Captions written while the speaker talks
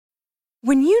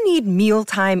When you need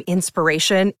mealtime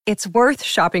inspiration, it's worth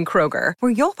shopping Kroger,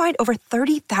 where you'll find over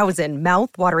 30,000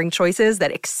 mouth-watering choices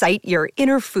that excite your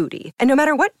inner foodie. And no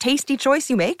matter what tasty choice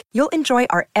you make, you'll enjoy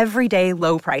our everyday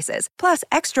low prices, plus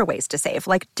extra ways to save,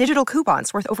 like digital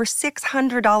coupons worth over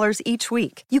 $600 each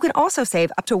week. You can also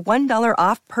save up to $1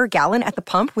 off per gallon at the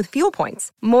pump with fuel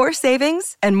points. More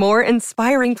savings and more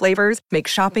inspiring flavors make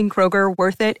shopping Kroger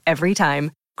worth it every time.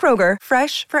 Kroger,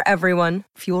 fresh for everyone.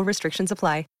 Fuel restrictions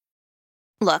apply.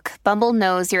 Look, Bumble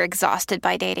knows you're exhausted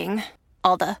by dating.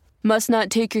 All the, must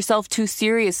not take yourself too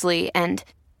seriously, and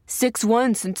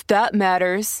 6'1" since that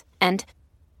matters, and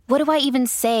what do I even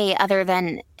say other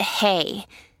than, hey?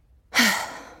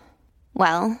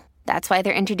 Well, that's why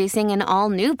they're introducing an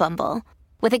all-new Bumble,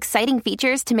 with exciting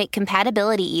features to make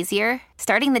compatibility easier,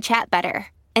 starting the chat better,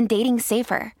 and dating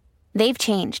safer. They've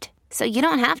changed, so you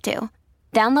don't have to.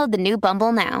 Download the new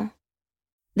Bumble now.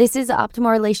 This is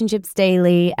Optimal Relationships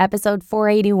Daily, episode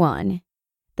 481.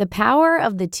 The Power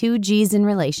of the 2 G's in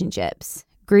Relationships.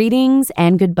 Greetings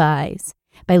and Goodbyes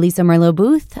by Lisa Merlo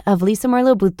Booth of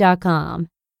lisamerlobooth.com.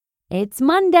 It's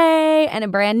Monday and a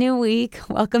brand new week.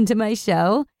 Welcome to my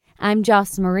show. I'm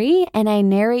Joss Marie, and I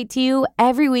narrate to you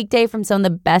every weekday from some of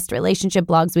the best relationship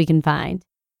blogs we can find.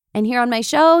 And here on my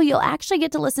show, you'll actually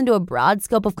get to listen to a broad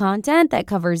scope of content that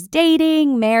covers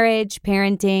dating, marriage,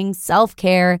 parenting,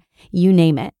 self-care, you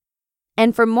name it.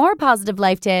 And for more positive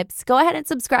life tips, go ahead and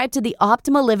subscribe to the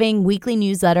Optimal Living weekly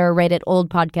newsletter right at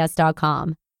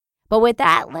oldpodcast.com. But with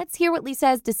that, let's hear what Lisa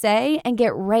has to say and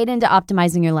get right into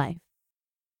optimizing your life.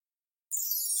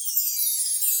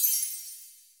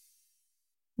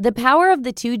 The Power of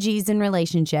the 2 G's in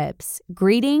Relationships.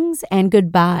 Greetings and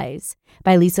Goodbyes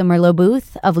by Lisa Merlo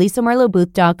Booth of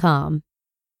lisamerlobooth.com.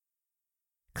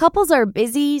 Couples are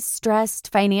busy,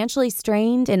 stressed, financially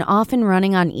strained, and often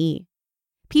running on E.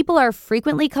 People are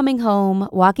frequently coming home,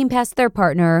 walking past their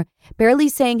partner, barely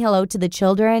saying hello to the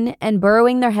children, and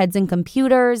burrowing their heads in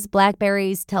computers,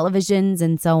 Blackberries, televisions,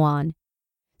 and so on.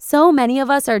 So many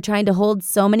of us are trying to hold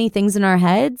so many things in our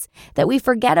heads that we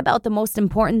forget about the most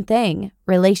important thing,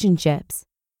 relationships.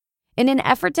 In an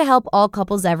effort to help all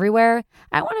couples everywhere,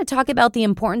 I want to talk about the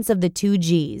importance of the 2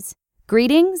 G's,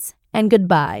 greetings and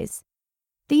goodbyes.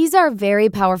 These are very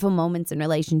powerful moments in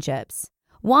relationships.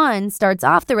 One starts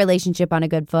off the relationship on a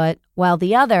good foot, while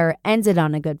the other ends it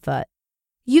on a good foot.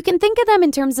 You can think of them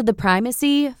in terms of the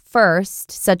primacy,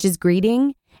 first, such as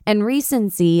greeting, and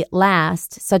recency,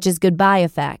 last, such as goodbye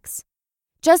effects.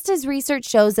 Just as research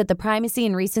shows that the primacy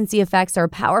and recency effects are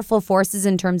powerful forces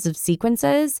in terms of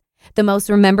sequences, the most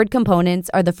remembered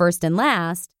components are the first and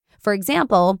last. For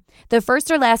example, the first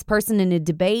or last person in a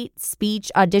debate,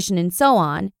 speech, audition, and so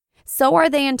on, so are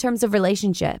they in terms of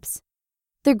relationships.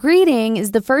 The greeting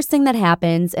is the first thing that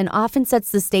happens and often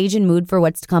sets the stage and mood for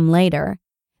what's to come later.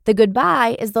 The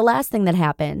goodbye is the last thing that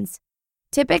happens.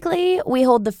 Typically, we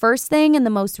hold the first thing and the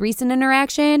most recent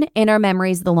interaction in our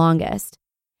memories the longest.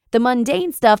 The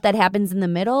mundane stuff that happens in the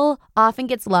middle often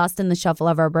gets lost in the shuffle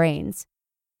of our brains.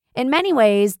 In many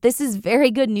ways, this is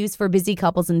very good news for busy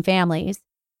couples and families.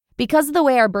 Because of the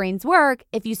way our brains work,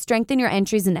 if you strengthen your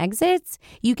entries and exits,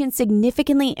 you can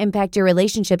significantly impact your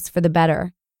relationships for the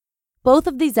better. Both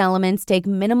of these elements take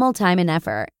minimal time and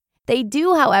effort. They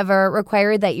do, however,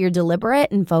 require that you're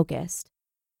deliberate and focused.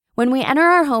 When we enter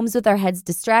our homes with our heads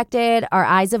distracted, our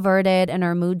eyes averted, and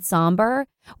our mood somber,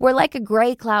 we're like a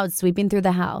gray cloud sweeping through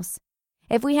the house.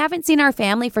 If we haven't seen our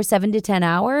family for 7 to 10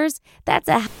 hours, that's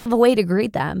a heck of a way to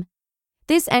greet them.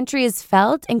 This entry is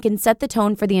felt and can set the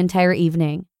tone for the entire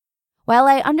evening. While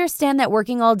I understand that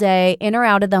working all day in or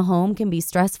out of the home can be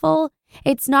stressful,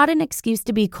 it's not an excuse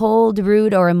to be cold,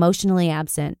 rude, or emotionally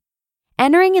absent.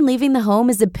 Entering and leaving the home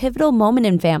is a pivotal moment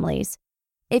in families.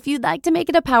 If you'd like to make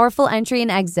it a powerful entry and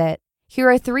exit, here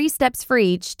are 3 steps for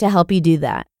each to help you do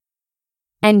that.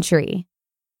 Entry.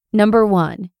 Number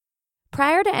 1.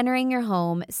 Prior to entering your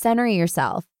home, center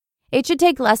yourself. It should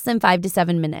take less than 5 to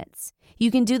 7 minutes. You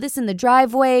can do this in the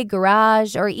driveway,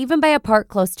 garage, or even by a park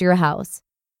close to your house.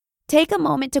 Take a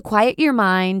moment to quiet your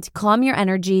mind, calm your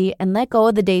energy, and let go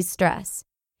of the day's stress.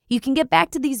 You can get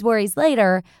back to these worries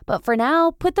later, but for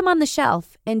now, put them on the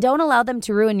shelf and don't allow them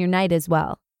to ruin your night as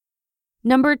well.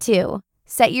 Number 2,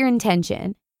 set your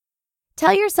intention.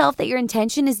 Tell yourself that your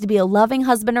intention is to be a loving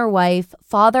husband or wife,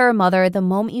 father or mother the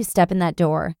moment you step in that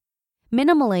door.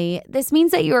 Minimally, this means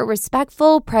that you are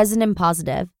respectful, present, and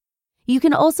positive. You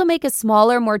can also make a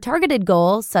smaller, more targeted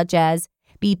goal, such as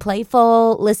be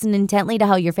playful, listen intently to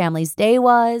how your family's day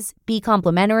was, be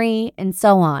complimentary, and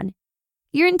so on.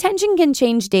 Your intention can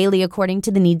change daily according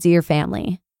to the needs of your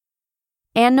family.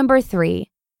 And number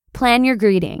 3, plan your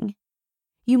greeting.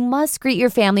 You must greet your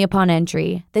family upon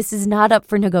entry. This is not up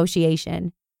for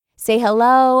negotiation. Say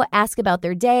hello, ask about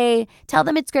their day, tell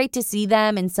them it's great to see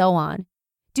them, and so on.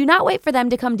 Do not wait for them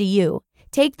to come to you.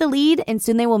 Take the lead, and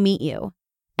soon they will meet you.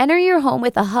 Enter your home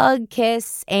with a hug,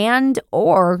 kiss,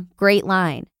 or great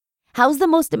line. How's the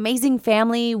most amazing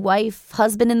family, wife,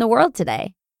 husband in the world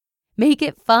today? Make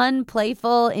it fun,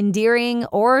 playful, endearing,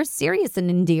 or serious and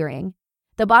endearing.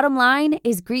 The bottom line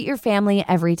is greet your family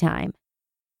every time.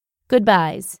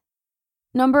 Goodbyes.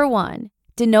 Number 1,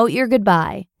 denote your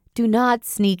goodbye. Do not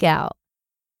sneak out.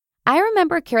 I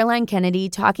remember Caroline Kennedy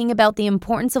talking about the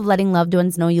importance of letting loved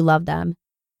ones know you love them.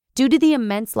 Due to the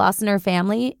immense loss in her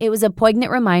family, it was a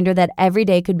poignant reminder that every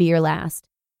day could be your last.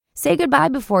 Say goodbye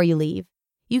before you leave.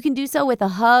 You can do so with a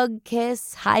hug,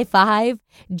 kiss, high five,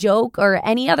 joke, or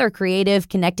any other creative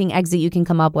connecting exit you can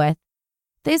come up with.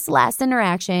 This last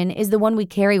interaction is the one we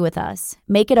carry with us.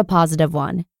 Make it a positive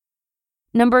one.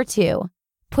 Number 2,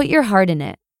 put your heart in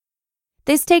it.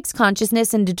 This takes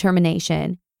consciousness and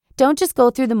determination. Don't just go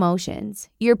through the motions.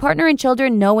 Your partner and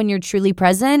children know when you're truly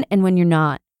present and when you're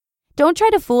not. Don't try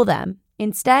to fool them.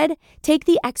 Instead, take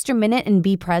the extra minute and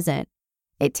be present.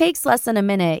 It takes less than a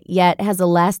minute, yet has a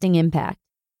lasting impact.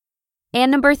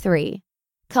 And number 3,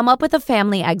 come up with a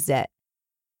family exit.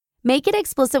 Make it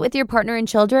explicit with your partner and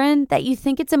children that you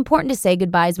think it's important to say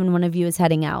goodbyes when one of you is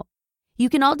heading out. You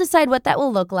can all decide what that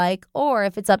will look like, or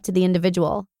if it's up to the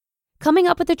individual. Coming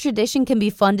up with a tradition can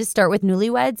be fun to start with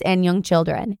newlyweds and young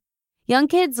children. Young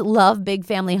kids love big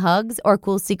family hugs or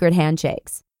cool secret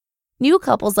handshakes. New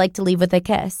couples like to leave with a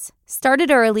kiss. Start it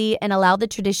early and allow the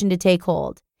tradition to take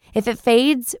hold. If it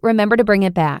fades, remember to bring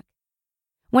it back.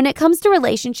 When it comes to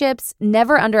relationships,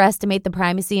 never underestimate the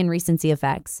primacy and recency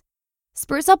effects.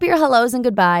 Spruce up your hellos and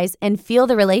goodbyes and feel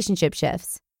the relationship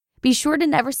shifts. Be sure to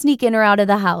never sneak in or out of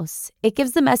the house. It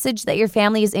gives the message that your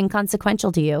family is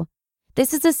inconsequential to you.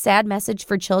 This is a sad message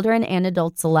for children and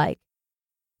adults alike.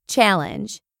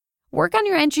 Challenge. Work on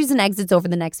your entries and exits over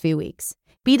the next few weeks.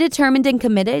 Be determined and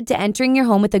committed to entering your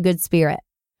home with a good spirit.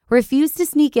 Refuse to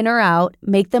sneak in or out.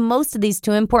 Make the most of these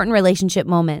 2 important relationship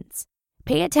moments.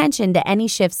 Pay attention to any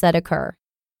shifts that occur.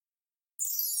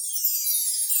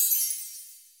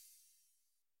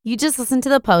 You just listened to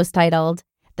the post titled,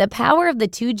 The Power of the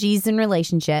 2 G's in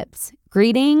Relationships,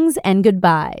 Greetings and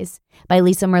Goodbyes by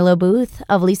Lisa Merlo Booth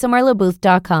of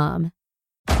lisamerlobooth.com.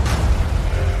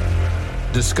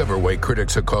 Discover why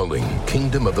critics are calling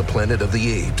Kingdom of the Planet of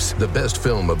the Apes the best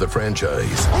film of the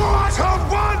franchise. What a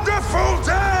wonderful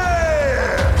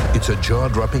day! It's a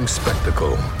jaw-dropping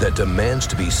spectacle that demands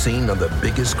to be seen on the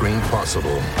biggest screen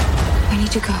possible. We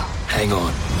need to go. Hang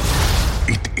on.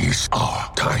 It is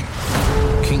our time.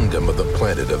 Kingdom of the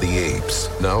Planet of the Apes.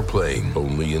 Now playing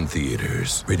only in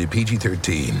theaters. Rated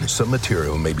PG-13. Some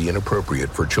material may be inappropriate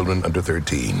for children under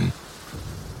 13.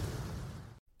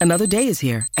 Another day is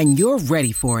here, and you're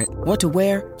ready for it. What to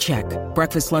wear? Check.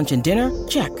 Breakfast, lunch, and dinner?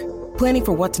 Check. Planning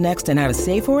for what's next and how to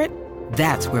save for it?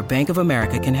 That's where Bank of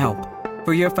America can help.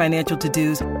 For your financial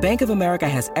to-dos, Bank of America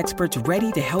has experts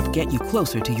ready to help get you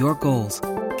closer to your goals.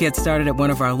 Get started at one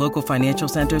of our local financial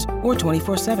centers or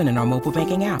 24/7 in our mobile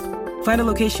banking app. Find a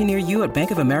location near you at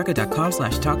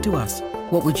bankofamerica.com/talktous.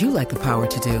 What would you like the power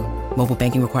to do? Mobile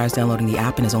banking requires downloading the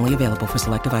app and is only available for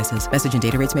select devices. Message and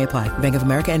data rates may apply. Bank of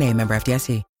America NA, member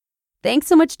FDIC. Thanks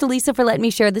so much to Lisa for letting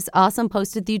me share this awesome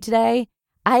post with you today.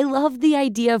 I love the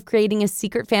idea of creating a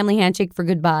secret family handshake for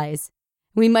goodbyes.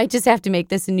 We might just have to make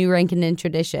this a new Rankin'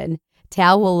 tradition.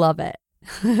 Tal will love it.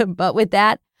 But with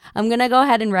that, I'm going to go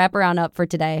ahead and wrap around up for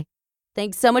today.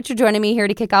 Thanks so much for joining me here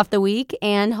to kick off the week,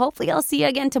 and hopefully I'll see you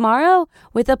again tomorrow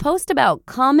with a post about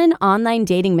common online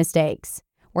dating mistakes,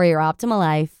 where your optimal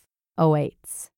life awaits.